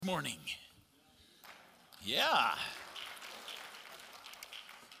Morning. Yeah.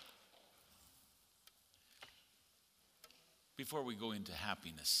 Before we go into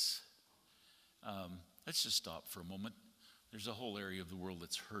happiness, let's just stop for a moment. There's a whole area of the world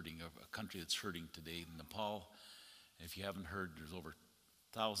that's hurting, a country that's hurting today. Nepal, if you haven't heard, there's over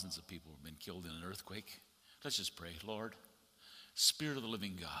thousands of people who have been killed in an earthquake. Let's just pray. Lord, Spirit of the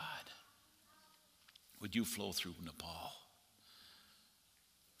living God, would you flow through Nepal?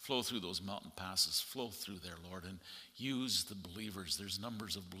 Flow through those mountain passes, flow through there, Lord, and use the believers. There's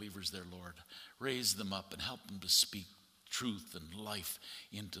numbers of believers there, Lord. Raise them up and help them to speak truth and life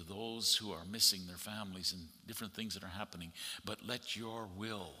into those who are missing their families and different things that are happening. But let your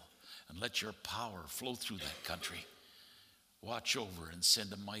will and let your power flow through that country. Watch over and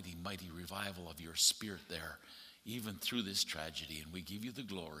send a mighty, mighty revival of your Spirit there, even through this tragedy. And we give you the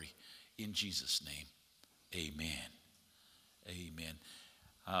glory in Jesus' name. Amen. Amen.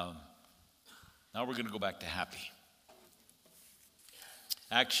 Now we're going to go back to happy.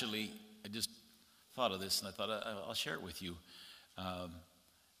 Actually, I just thought of this, and I thought I'll share it with you.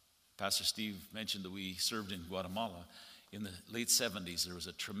 Pastor Steve mentioned that we served in Guatemala. In the late 70s, there was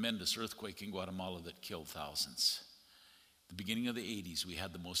a tremendous earthquake in Guatemala that killed thousands. At the beginning of the 80s, we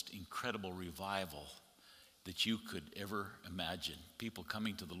had the most incredible revival that you could ever imagine. People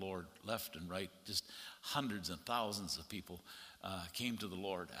coming to the Lord left and right, just hundreds and thousands of people came to the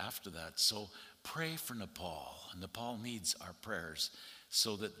Lord after that. So pray for Nepal. Nepal needs our prayers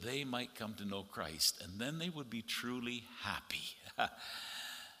so that they might come to know Christ, and then they would be truly happy.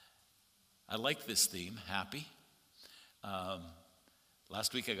 I like this theme, happy.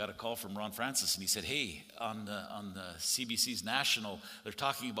 Last week I got a call from Ron Francis, and he said, hey, on the CBC's National, they're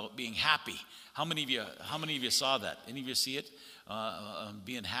talking about being happy. How many of you saw that? Any of you see it?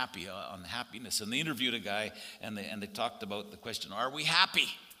 Being happy, on happiness. And they interviewed a guy, and they talked about the question, are we happy?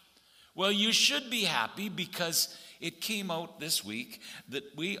 Well, you should be happy, because it came out this week that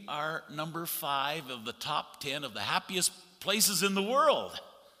we are number 5 of the top 10 of the happiest places in the world.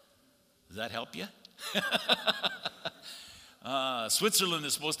 Does that help you? Switzerland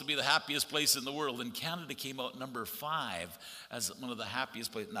is supposed to be the happiest place in the world, and Canada came out number 5 as one of the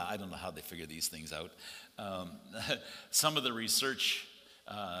happiest places. Now, I don't know how they figure these things out. Some of the research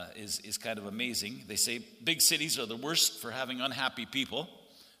is kind of amazing. They say big cities are the worst for having unhappy people.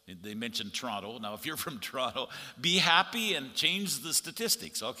 They mentioned Toronto. Now, if you're from Toronto, be happy and change the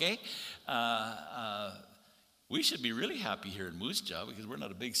statistics, okay? We should be really happy here in Moose Jaw because we're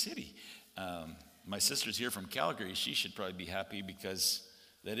not a big city. My sister's here from Calgary. She should probably be happy because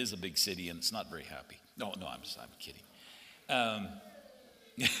that is a big city and it's not very happy. No, I'm kidding.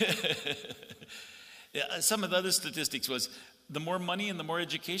 Yeah, some of the other statistics was the more money and the more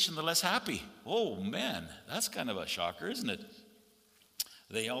education, the less happy. Oh, man, that's kind of a shocker, isn't it?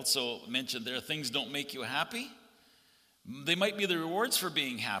 They also mentioned there things don't make you happy. They might be the rewards for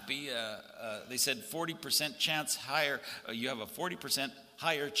being happy. They said 40% chance higher. You have a 40%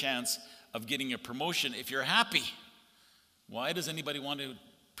 higher chance of getting a promotion if you're happy. Why does anybody want to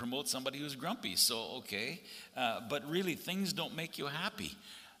promote somebody who's grumpy? So, okay. But really, things don't make you happy.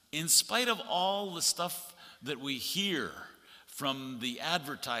 In spite of all the stuff that we hear from the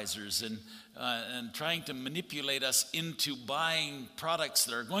advertisers and trying to manipulate us into buying products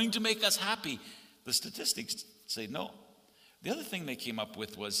that are going to make us happy, the statistics say no. The other thing they came up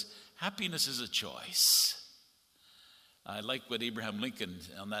with was happiness is a choice. I like what Abraham Lincoln,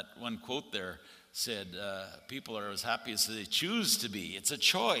 on that one quote there, said, people are as happy as they choose to be. It's a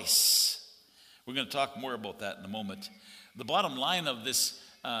choice. We're going to talk more about that in a moment. The bottom line of this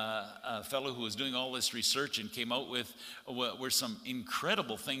fellow who was doing all this research and came out with were some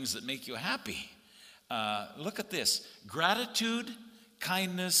incredible things that make you happy. Look at this. Gratitude,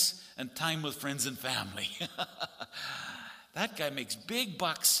 kindness, and time with friends and family. That guy makes big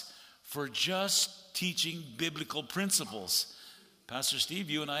bucks for just teaching biblical principles. Pastor Steve,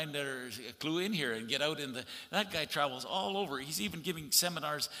 you and I never clue in here and get out in that guy travels all over. He's even giving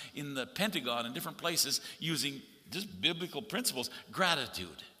seminars in the Pentagon and different places using just biblical principles.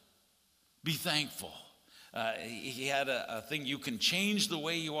 Gratitude. Be thankful. He had a thing, you can change the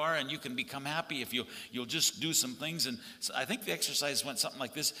way you are and you can become happy if you'll just do some things. And so I think the exercise went something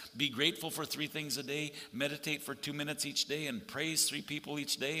like this. Be grateful for 3 things a day, meditate for 2 minutes each day, and praise 3 people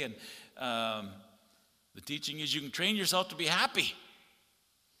each day. And the teaching is you can train yourself to be happy.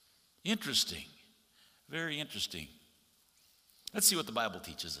 Interesting. Very interesting. Let's see what the Bible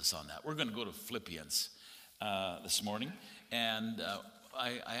teaches us on that. We're going to go to Philippians this morning. And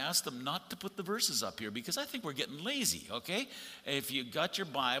I asked them not to put the verses up here because I think we're getting lazy, okay? If you got your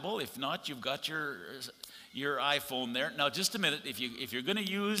Bible, if not, you've got your your iPhone there. Now, just a minute. If you're going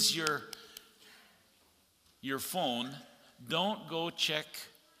to use your phone, don't go check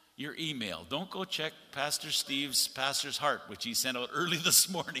your email. Don't go check Pastor Steve's Pastor's Heart, which he sent out early this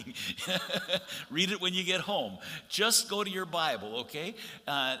morning. Read it when you get home. Just go to your Bible, okay?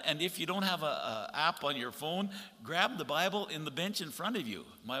 And if you don't have an app on your phone, grab the Bible in the bench in front of you.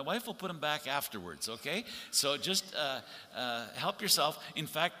 My wife will put them back afterwards, okay? So just help yourself. In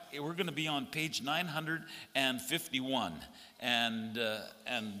fact, we're going to be on page 951. And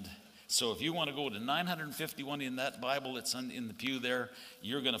so if you want to go to 951 in that Bible that's in the pew there,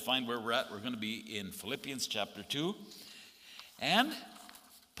 you're going to find where we're at. We're going to be in Philippians chapter 2. And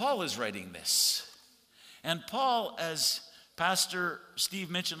Paul is writing this. And Paul, as Pastor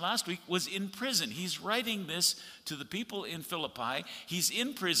Steve mentioned last week, was in prison. He's writing this to the people in Philippi. He's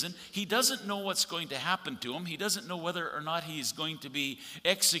in prison. He doesn't know what's going to happen to him. He doesn't know whether or not he's going to be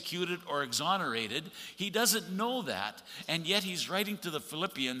executed or exonerated. He doesn't know that. And yet he's writing to the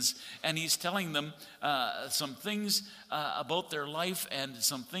Philippians, and he's telling them some things about their life and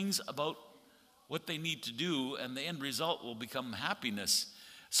some things about what they need to do, and the end result will become happiness.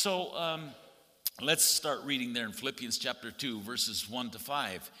 So, let's start reading there in Philippians chapter 2, verses 1 to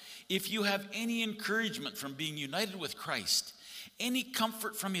 5. If you have any encouragement from being united with Christ, any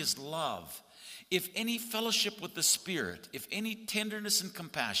comfort from his love, if any fellowship with the Spirit, if any tenderness and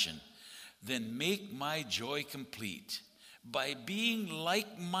compassion, then make my joy complete by being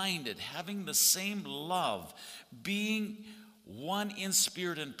like-minded, having the same love, being one in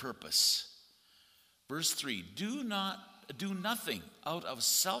spirit and purpose. Verse 3, do nothing out of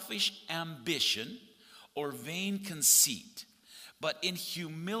selfish ambition or vain conceit, but in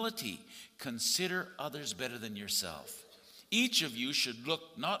humility consider others better than yourself. Each of you should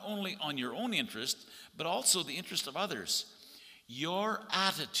look not only on your own interest, but also the interest of others. Your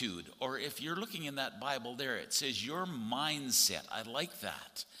attitude, or if you're looking in that Bible there, it says your mindset. I like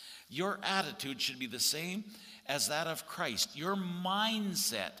that. Your attitude should be the same as that of Christ. Your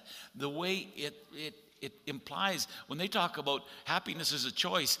mindset, the way it implies, when they talk about happiness as a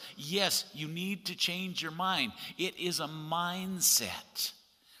choice, yes, you need to change your mind. It is a mindset.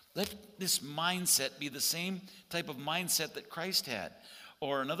 Let this mindset be the same type of mindset that Christ had.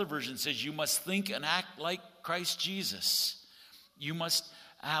 Or another version says you must think and act like Christ Jesus. You must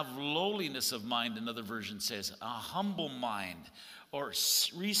have lowliness of mind, another version says, a humble mind, or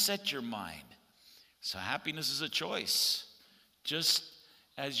reset your mind. So happiness is a choice, just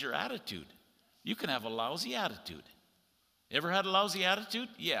as your attitude. You can have a lousy attitude. Ever had a lousy attitude?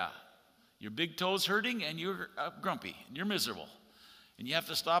 Yeah. Your big toe's hurting and you're grumpy and you're miserable. And you have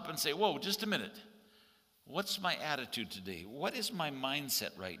to stop and say, whoa, just a minute. What's my attitude today? What is my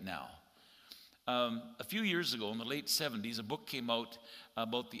mindset right now? A few years ago, in the late 70s, a book came out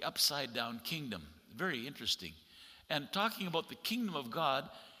about the upside-down kingdom. Very interesting. And talking about the kingdom of God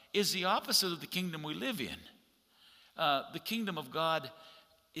is the opposite of the kingdom we live in. The kingdom of God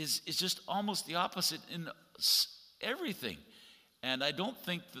is just almost the opposite in everything. And I don't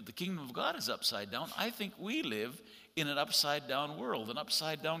think that the kingdom of God is upside down. I think we live in an upside down world, an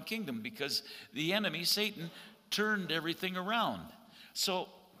upside down kingdom, because the enemy, Satan, turned everything around. So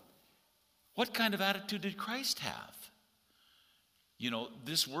what kind of attitude did Christ have? You know,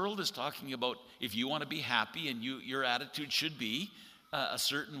 this world is talking about if you want to be happy and your attitude should be a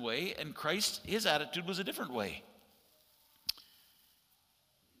certain way, and Christ, his attitude was a different way.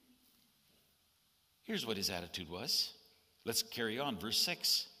 Here's what his attitude was. Let's carry on. Verse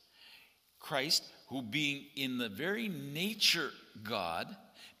 6. Christ, who being in the very nature God,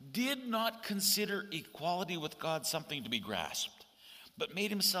 did not consider equality with God something to be grasped, but made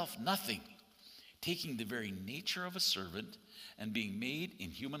himself nothing, taking the very nature of a servant and being made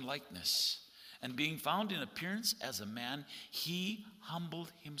in human likeness. And being found in appearance as a man, he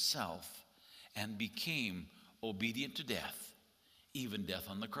humbled himself and became obedient to death, even death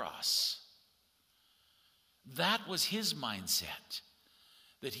on the cross. That was his mindset,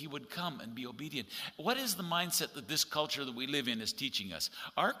 that he would come and be obedient. What is the mindset that this culture that we live in is teaching us?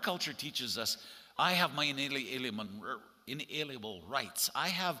 Our culture teaches us, I have my inalienable rights. I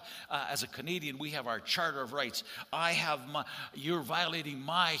have, as a Canadian, we have our Charter of Rights. You're violating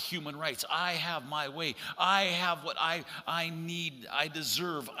my human rights. I have my way. I have what I need, I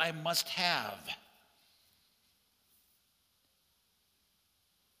deserve, I must have.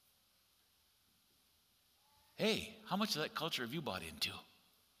 Hey, how much of that culture have you bought into?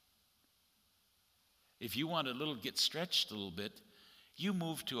 If you want to get stretched a little bit, you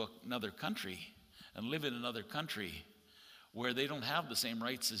move to another country and live in another country where they don't have the same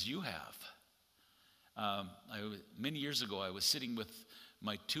rights as you have. Many years ago, I was sitting with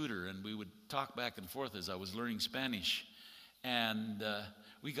my tutor, and we would talk back and forth as I was learning Spanish. And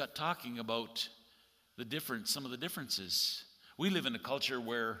we got talking about some of the differences. We live in a culture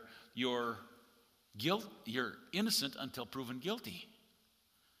where you're innocent until proven guilty.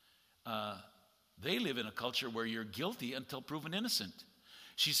 They live in a culture where you're guilty until proven innocent.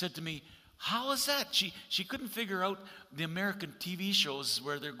 She said to me, how is that? She couldn't figure out the American TV shows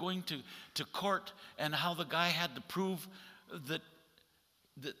where they're going to court and how the guy had to prove that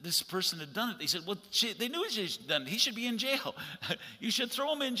this person had done it. He said, well, they knew he had done it. He should be in jail. You should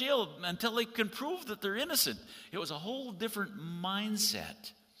throw him in jail until they can prove that they're innocent. It was a whole different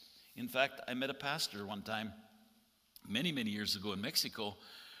mindset. In fact, I met a pastor one time, many, many years ago in Mexico,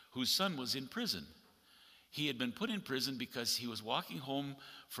 whose son was in prison. He had been put in prison because he was walking home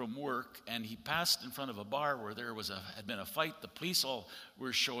from work, and he passed in front of a bar where there had been a fight. The police all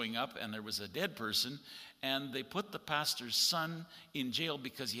were showing up, and there was a dead person, and they put the pastor's son in jail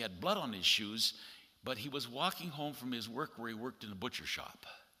because he had blood on his shoes, but he was walking home from his work where he worked in a butcher shop.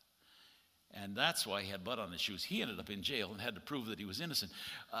 And that's why he had blood on his shoes. He ended up in jail and had to prove that he was innocent.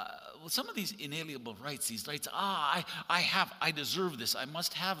 Some of these inalienable rights, these rights, I deserve this, I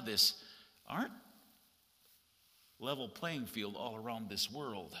must have this, aren't level playing field all around this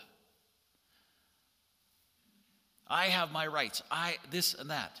world. I have my rights, this and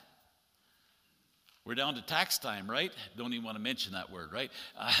that. We're down to tax time, right? Don't even want to mention that word, right?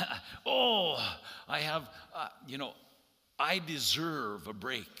 I deserve a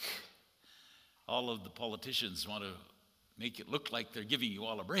break. All of the politicians want to make it look like they're giving you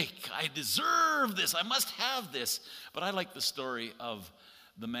all a break. I deserve this. I must have this. But I like the story of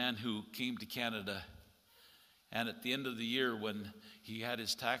the man who came to Canada, and at the end of the year when he had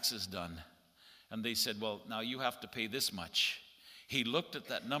his taxes done, and they said, well, now you have to pay this much. He looked at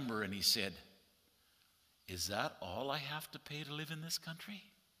that number and he said, is that all I have to pay to live in this country?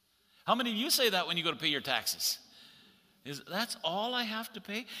 How many of you say that when you go to pay your taxes? That's all I have to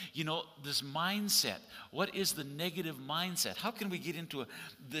pay? You know, this mindset. What is the negative mindset? How can we get into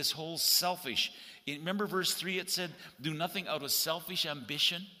this whole selfish? Remember verse 3, it said, do nothing out of selfish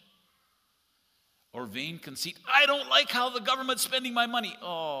ambition or vain conceit. I don't like how the government's spending my money.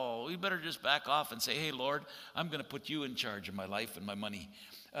 Oh, we better just back off and say, hey, Lord, I'm going to put you in charge of my life and my money.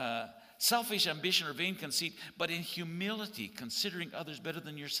 Selfish ambition or vain conceit, but in humility, considering others better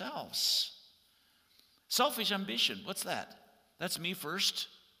than yourselves. Selfish ambition, what's that? That's me first.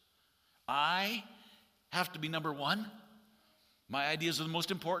 I have to be number one. My ideas are the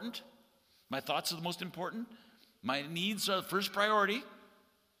most important. My thoughts are the most important. My needs are the first priority.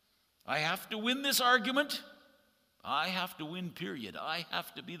 I have to win this argument. I have to win, period. I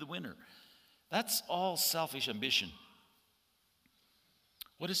have to be the winner. That's all selfish ambition.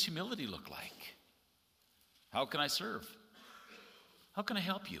 What does humility look like? How can I serve? How can I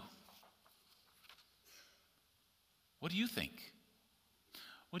help you? What do you think?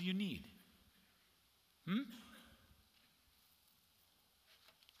 What do you need?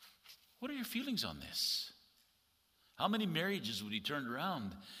 What are your feelings on this? How many marriages would be turned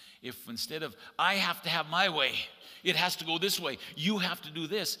around if instead of, I have to have my way, it has to go this way, you have to do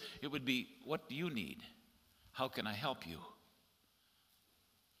this, it would be, what do you need? How can I help you?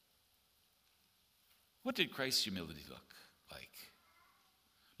 What did Christ's humility look like?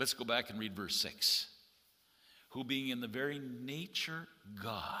 Let's go back and read verse 6. Who being in the very nature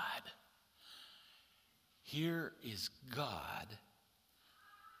God. Here is God.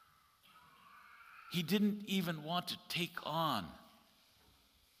 He didn't even want to take on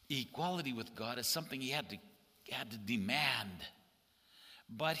equality with God as something he had to demand.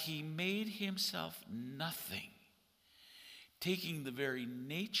 But he made himself nothing, taking the very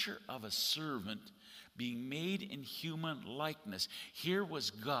nature of a servant, being made in human likeness. Here was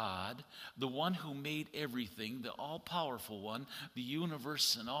God, the one who made everything, the all-powerful one, the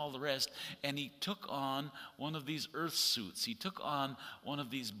universe and all the rest, and he took on one of these earth suits. He took on one of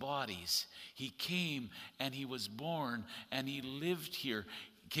these bodies. He came and he was born and he lived here.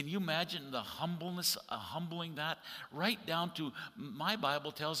 Can you imagine the humbleness, humbling that? Right down to, my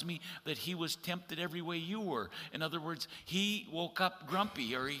Bible tells me that he was tempted every way you were. In other words, he woke up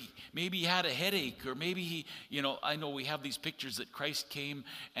grumpy, or maybe he had a headache, or maybe he, I know we have these pictures that Christ came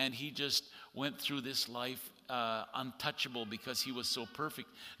and he just went through this life untouchable because he was so perfect.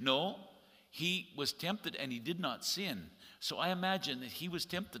 No, he was tempted and he did not sin. So I imagine that he was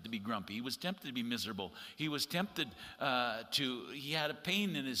tempted to be grumpy. He was tempted to be miserable. He was tempted he had a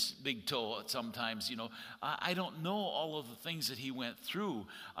pain in his big toe sometimes, I don't know all of the things that he went through.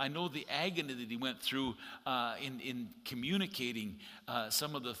 I know the agony that he went through in communicating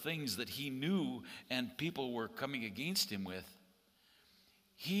some of the things that he knew and people were coming against him with.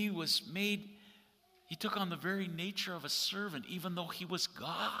 He took on the very nature of a servant, even though he was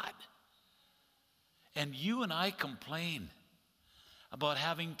God. And you and I complain about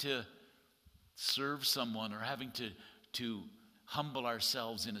having to serve someone or having to humble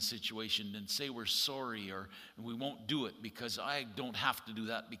ourselves in a situation and say we're sorry or we won't do it because I don't have to do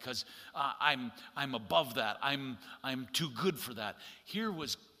that because I'm above that. I'm too good for that. Here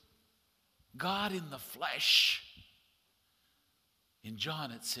was God in the flesh. In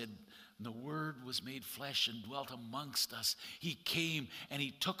John it said, the Word was made flesh and dwelt amongst us. He came and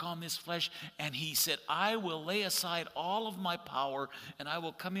he took on this flesh and he said, I will lay aside all of my power and I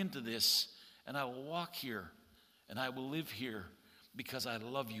will come into this and I will walk here and I will live here because I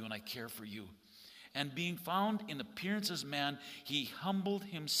love you and I care for you. And being found in appearance as man, he humbled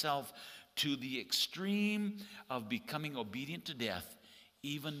himself to the extreme of becoming obedient to death,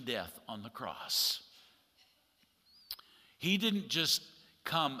 even death on the cross. He didn't just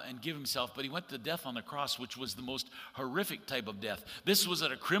come and give himself, but he went to death on the cross, which was the most horrific type of death. This was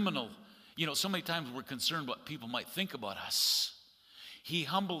at a criminal. So many times we're concerned what people might think about us. He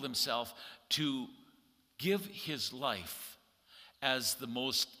humbled himself to give his life as the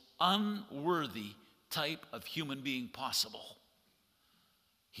most unworthy type of human being possible.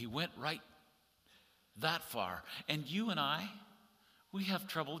 He went right that far. And you and I, we have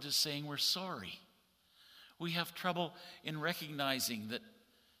trouble just saying we're sorry. We have trouble in recognizing that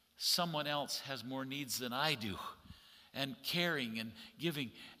someone else has more needs than I do, and caring and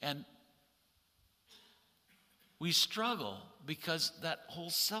giving. And we struggle because that whole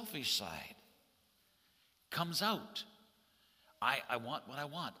selfish side comes out. I want what I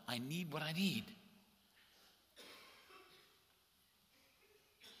want. I need what I need.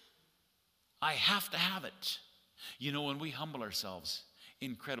 I have to have it. When we humble ourselves,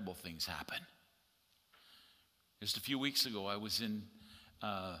 incredible things happen. Just a few weeks ago, I was in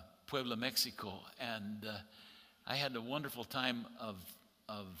Puebla, Mexico, and I had a wonderful time of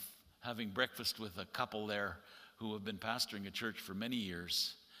having breakfast with a couple there who have been pastoring a church for many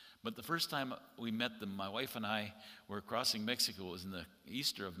years. But the first time we met them, my wife and I were crossing Mexico. It was in the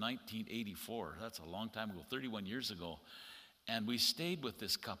Easter of 1984. That's a long time ago, 31 years ago. And we stayed with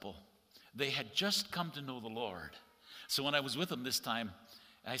this couple. They had just come to know the Lord. So when I was with them this time,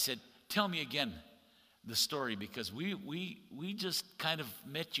 I said, tell me again the story, because we just kind of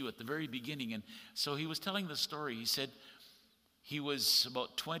met you at the very beginning. And so he was telling the story. He said he was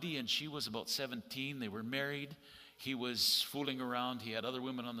about 20 and she was about 17. They were married. He was fooling around. He had other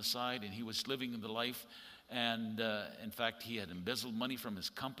women on the side, and he was living the life. And in fact, he had embezzled money from his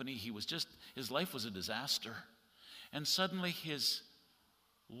company. His life was a disaster. And suddenly his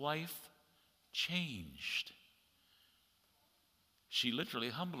wife changed. She literally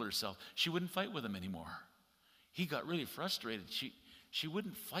humbled herself. She wouldn't fight with him anymore. He got really frustrated. She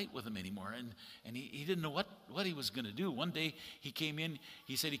wouldn't fight with him anymore. And he didn't know what he was going to do. One day he came in.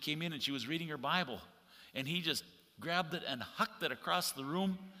 He said he came in and she was reading her Bible. And he just grabbed it and hucked it across the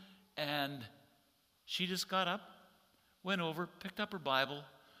room. And she just got up, went over, picked up her Bible,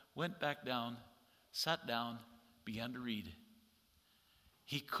 went back down, sat down, began to read.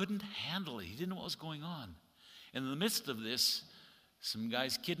 He couldn't handle it. He didn't know what was going on. In the midst of this, some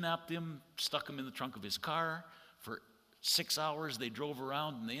guys kidnapped him, stuck him in the trunk of his car. For 6 hours they drove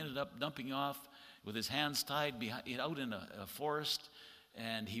around, and they ended up dumping off with his hands tied out in a forest.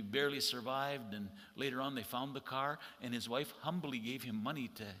 And he barely survived. And later on they found the car, and his wife humbly gave him money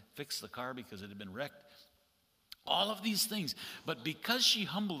to fix the car because it had been wrecked. All of these things. But because she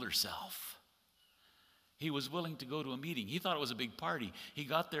humbled herself, he was willing to go to a meeting. He thought it was a big party. He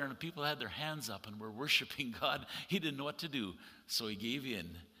got there and the people had their hands up and were worshiping God. He didn't know what to do. So he gave in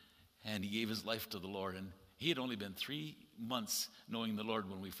and he gave his life to the Lord. And he had only been 3 months knowing the Lord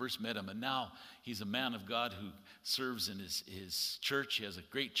when we first met him. And now he's a man of God who serves in his church. He has a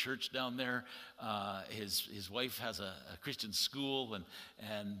great church down there. His wife has a Christian school,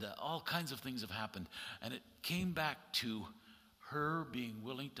 and all kinds of things have happened. And it came back to her being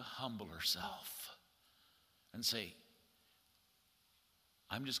willing to humble herself and say,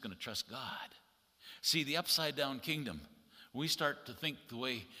 I'm just going to trust God. See, the upside down kingdom, we start to think the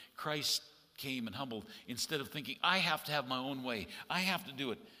way Christ came and humbled, instead of thinking, I have to have my own way. I have to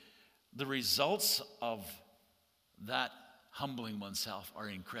do it. The results of that humbling oneself are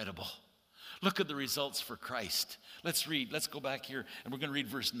incredible. Look at the results for Christ. Let's read. Let's go back here, and we're going to read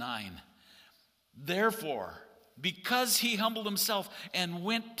verse 9. Therefore, because he humbled himself and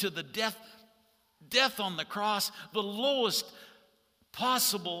went to the death on the cross, the lowest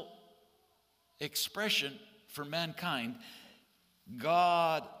possible expression for mankind,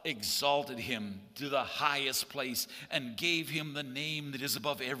 God exalted him to the highest place and gave him the name that is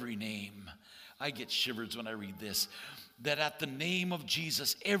above every name. I get shivers when I read this. That at the name of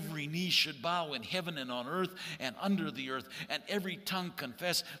Jesus, every knee should bow in heaven and on earth and under the earth, and every tongue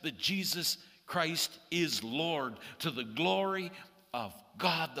confess that Jesus Christ is Lord, to the glory of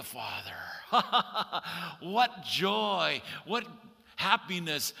God the Father. What joy, what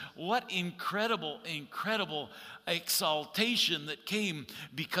happiness, what incredible exaltation that came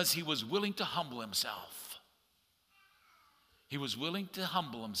because he was willing to humble himself. He was willing to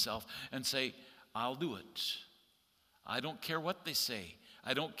humble himself and say, I'll do it. I don't care what they say.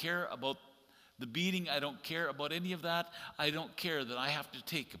 I don't care about the beating. I don't care about any of that. I don't care that I have to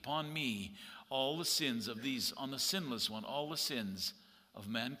take upon me all the sins of these, on the sinless one, all the sins of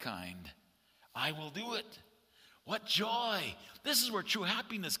mankind. I will do it. What joy. This is where true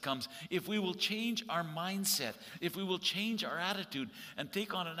happiness comes. If we will change our mindset, if we will change our attitude and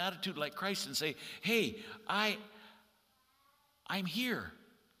take on an attitude like Christ and say, hey, I'm here.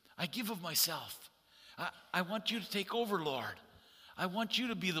 I give of myself. I want you to take over, Lord. I want you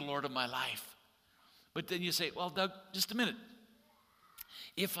to be the Lord of my life. But then you say, well, Doug, just a minute.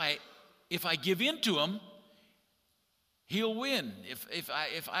 If I give in to him, he'll win. If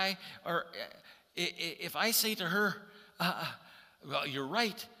I say to her, well, you're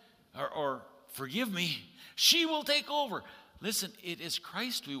right, or forgive me, she will take over. Listen, it is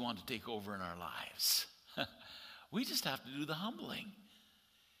Christ we want to take over in our lives. We just have to do the humbling.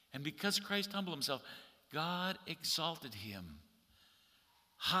 And because Christ humbled himself, God exalted him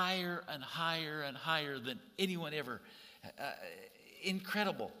higher and higher and higher than anyone ever.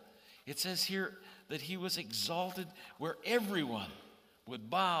 Incredible. It says here that he was exalted where everyone would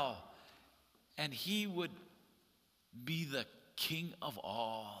bow and he would be the King of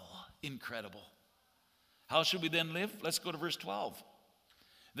all. Incredible. How should we then live? Let's go to verse 12.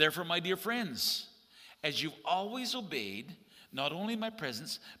 Therefore, my dear friends, as you've always obeyed, not only in my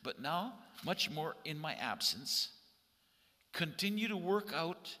presence, but now much more in my absence, continue to work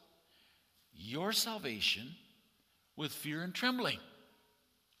out your salvation with fear and trembling.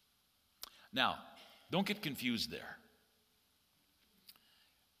 Now, don't get confused there.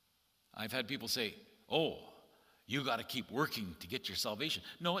 I've had people say, oh, you got to keep working to get your salvation.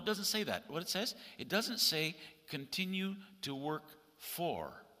 No, it doesn't say that. What it says, it doesn't say continue to work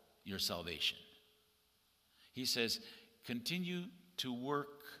for your salvation. He says, continue to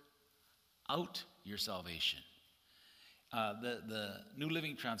work out your salvation. The New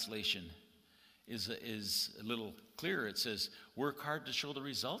Living Translation is a little clearer. It says, work hard to show the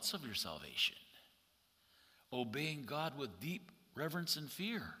results of your salvation. Obeying God with deep reverence and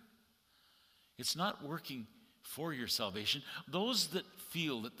fear. It's not working for your salvation. Those that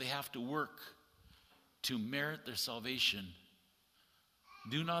feel that they have to work to merit their salvation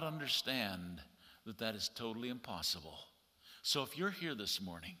do not understand that that is totally impossible. So if you're here this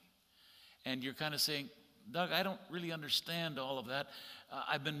morning and you're kind of saying, Doug, I don't really understand all of that.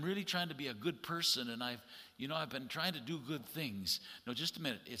 I've been really trying to be a good person, and I've been trying to do good things. No, just a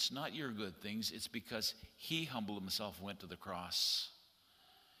minute. It's not your good things. It's because he humbled himself and went to the cross.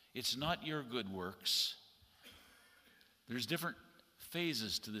 It's not your good works. There's different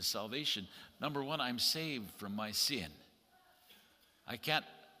phases to this salvation. Number one, I'm saved from my sin. I can't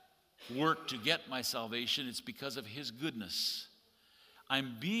work to get my salvation. It's because of his goodness.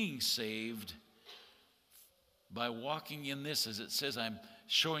 I'm being saved by walking in this, as it says, I'm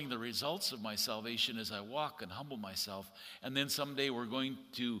showing the results of my salvation as I walk and humble myself. And then someday we're going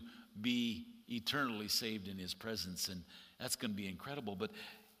to be eternally saved in his presence, and that's going to be incredible. But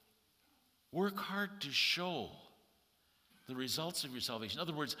work hard to show the results of your salvation. In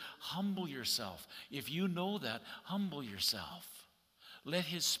other words, humble yourself. If you know that, humble yourself. Let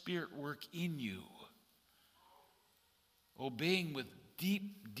his Spirit work in you. Obeying with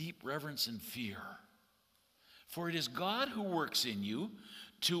deep, deep reverence and fear. For it is God who works in you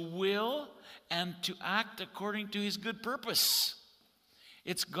to will and to act according to his good purpose.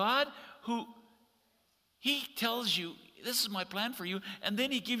 It's God who, he tells you, this is my plan for you, and then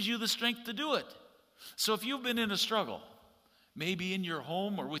he gives you the strength to do it. So if you've been in a struggle, maybe in your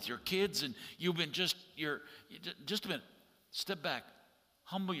home or with your kids, and you've been just a minute, step back,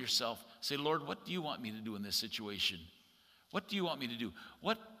 humble yourself, say, Lord, what do you want me to do in this situation? What do you want me to do?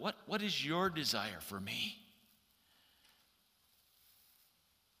 What is your desire for me?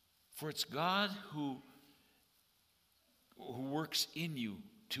 For it's God who works in you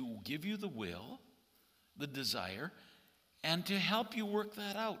to give you the will, the desire, and to help you work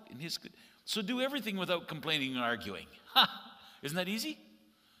that out in his good. So do everything without complaining and arguing. Isn't that easy?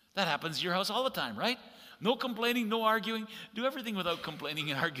 That happens in your house all the time, right? No complaining, no arguing. Do everything without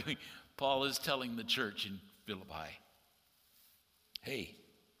complaining and arguing. Paul is telling the church in Philippi. Hey,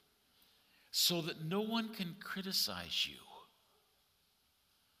 so that no one can criticize you.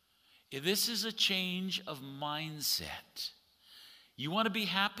 This is a change of mindset. You want to be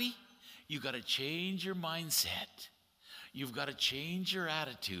happy? You got to change your mindset. You've got to change your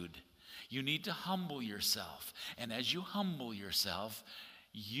attitude. You need to humble yourself. And as you humble yourself,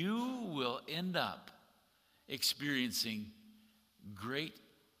 you will end up experiencing great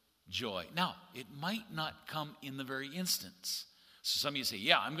joy. Now, it might not come in the very instance. So some of you say,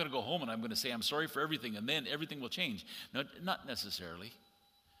 yeah, I'm going to go home and I'm going to say I'm sorry for everything and then everything will change. No, not necessarily.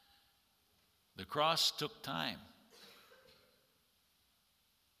 The cross took time.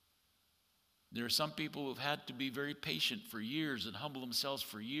 There are some people who have had to be very patient for years and humble themselves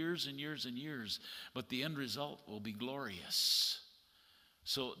for years and years and years, but the end result will be glorious.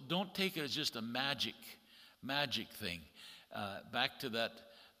 So don't take it as just a magic thing. Back to that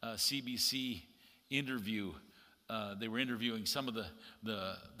CBC interview, they were interviewing some of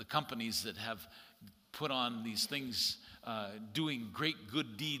the companies that have put on these things, doing great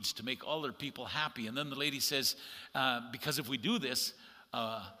good deeds to make all their people happy. And then the lady says, because if we do this,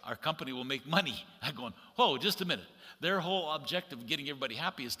 our company will make money. I'm going, whoa, just a minute. Their whole objective of getting everybody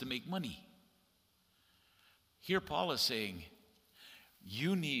happy is to make money. Here Paul is saying,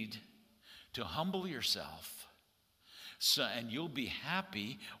 you need to humble yourself, and you'll be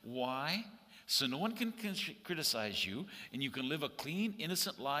happy. Why? So no one can criticize you, and you can live a clean,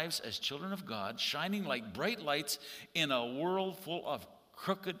 innocent lives as children of God, shining like bright lights in a world full of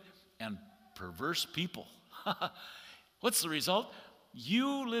crooked and perverse people. What's the result?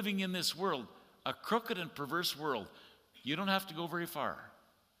 You living in this world, a crooked and perverse world. You don't have to go very far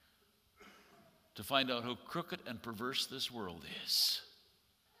to find out how crooked and perverse this world is.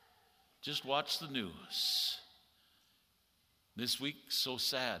 Just watch the news. This week, so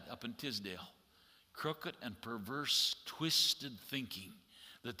sad, up in Tisdale. Crooked and perverse, twisted thinking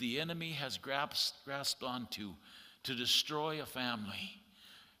that the enemy has grasped onto to destroy a family.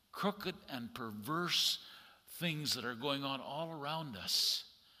 Crooked and perverse things that are going on all around us.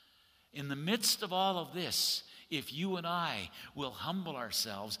 In the midst of all of this, if you and I will humble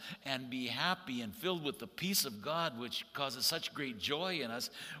ourselves and be happy and filled with the peace of God, which causes such great joy in us,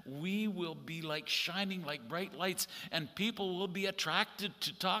 we will be like shining like bright lights, and people will be attracted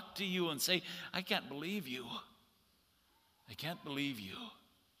to talk to you and say, I can't believe you. I can't believe you.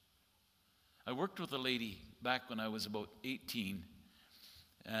 I worked with a lady back when I was about 18,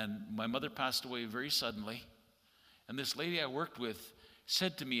 and my mother passed away very suddenly. And this lady I worked with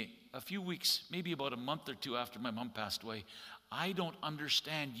said to me a few weeks, maybe about a month or two after my mom passed away, I don't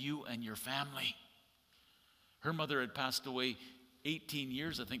understand you and your family. Her mother had passed away 18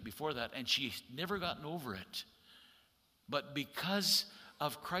 years, I think, before that, and she never gotten over it. But because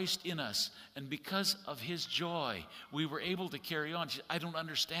of Christ in us and because of his joy, we were able to carry on. She said, I don't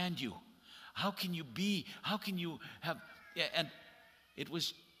understand you. How can you have, and it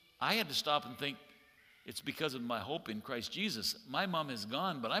was, I had to stop and think, it's because of my hope in Christ Jesus. My mom is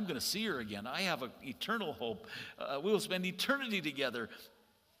gone, but I'm going to see her again. I have an eternal hope. We'll spend eternity together.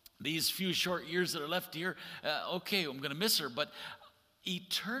 These few short years that are left here, okay, I'm going to miss her, but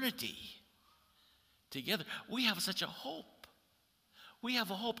eternity together. We have such a hope. We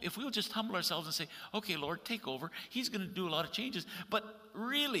have a hope. If we'll just humble ourselves and say, okay, Lord, take over. He's going to do a lot of changes. But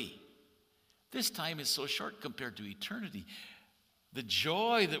really, this time is so short compared to eternity. The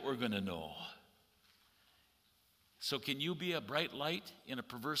joy that we're going to know. So can you be a bright light in a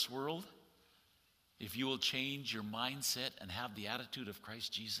perverse world if you will change your mindset and have the attitude of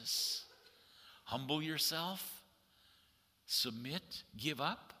Christ Jesus? Humble yourself, submit, give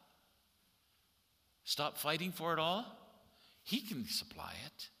up, stop fighting for it all. He can supply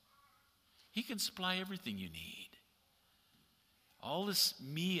it. He can supply everything you need. All this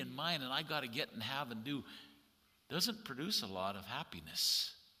me and mine and I got to get and have and do doesn't produce a lot of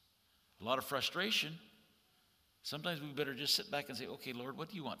happiness, a lot of frustration. Sometimes we better just sit back and say, okay, Lord, what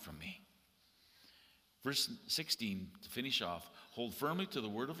do you want from me? Verse 16, to finish off, hold firmly to the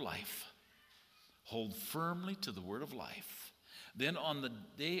word of life. Hold firmly to the word of life. Then on the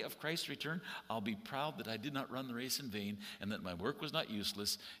day of Christ's return, I'll be proud that I did not run the race in vain and that my work was not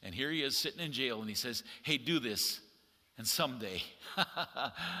useless. And here he is sitting in jail and he says, hey, do this. And someday,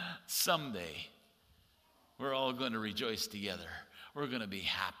 we're all going to rejoice together. We're going to be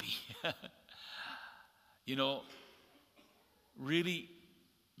happy. You know, really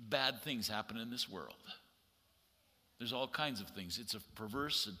bad things happen in this world. There's all kinds of things. It's a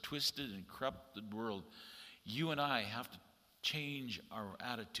perverse and twisted and corrupted world. You and I have to change our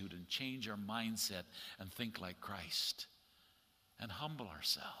attitude and change our mindset and think like Christ and humble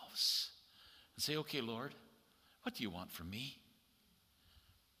ourselves and say, okay, Lord, what do you want from me?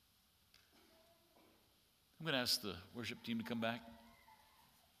 I'm going to ask the worship team to come back.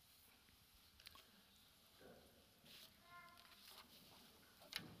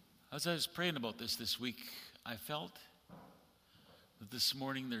 As I was praying about this week, I felt that this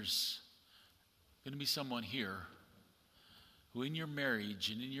morning there's going to be someone here who in your marriage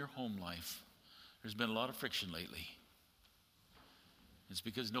and in your home life, there's been a lot of friction lately. It's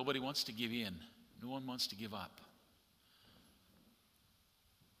because nobody wants to give in. No one wants to give up.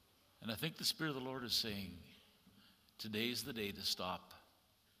 And I think the Spirit of the Lord is saying, today's the day to stop.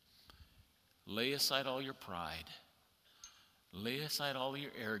 Lay aside all your pride. Lay aside all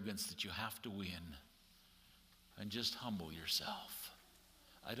your arrogance that you have to win. And just humble yourself.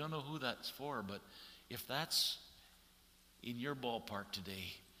 I don't know who that's for, but if that's in your ballpark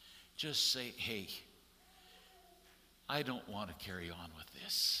today, just say, hey, I don't want to carry on with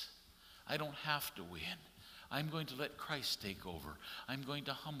this. I don't have to win. I'm going to let Christ take over. I'm going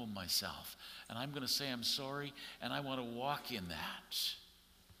to humble myself. And I'm going to say I'm sorry, and I want to walk in that.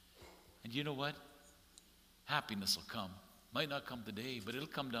 And you know what? Happiness will come. Might not come today, but it'll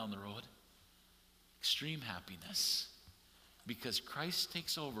come down the road. Extreme happiness. Because Christ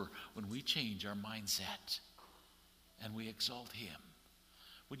takes over when we change our mindset and we exalt him.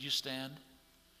 Would you stand?